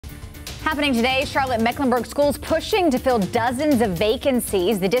Happening today, Charlotte-Mecklenburg Schools pushing to fill dozens of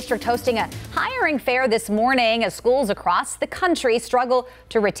vacancies. The district hosting a hiring fair this morning as schools across the country struggle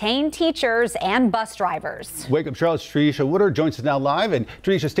to retain teachers and bus drivers. Wake Up Charlotte's Tricia Woodard joins us now live. And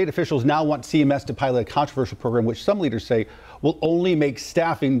Tricia, state officials now want CMS to pilot a controversial program which some leaders say will only make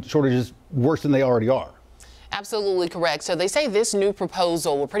staffing shortages worse than they already are. Absolutely correct. So they say this new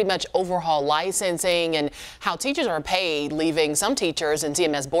proposal will pretty much overhaul licensing and how teachers are paid, leaving some teachers and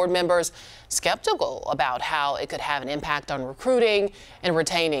CMS board members skeptical about how it could have an impact on recruiting and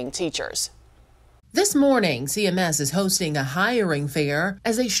retaining teachers. This morning, CMS is hosting a hiring fair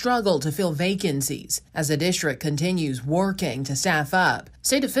as they struggle to fill vacancies as the district continues working to staff up.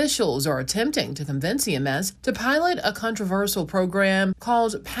 State officials are attempting to convince CMS to pilot a controversial program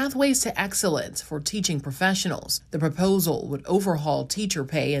called Pathways to Excellence for teaching professionals. The proposal would overhaul teacher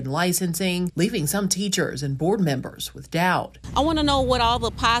pay and licensing, leaving some teachers and board members with doubt. I want to know what all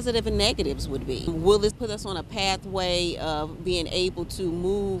the positive and negatives would be. Will this put us on a pathway of being able to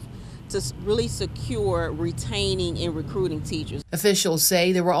move to really secure retaining and recruiting teachers? Officials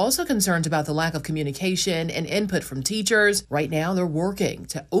say they were also concerned about the lack of communication and input from teachers. Right now, they're working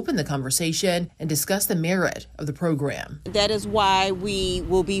to open the conversation and discuss the merit of the program. That is why we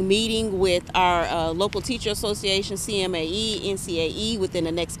will be meeting with our local teacher association, CMAE, NCAE, within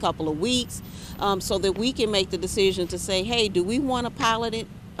the next couple of weeks so that we can make the decision to say, hey, do we want to pilot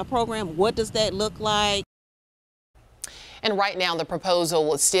a program? What does that look like? And right now, the proposal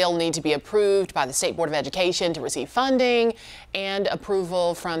will still need to be approved by the State Board of Education to receive funding and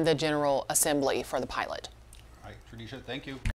approval from the General Assembly for the pilot. All right, Tricia, thank you.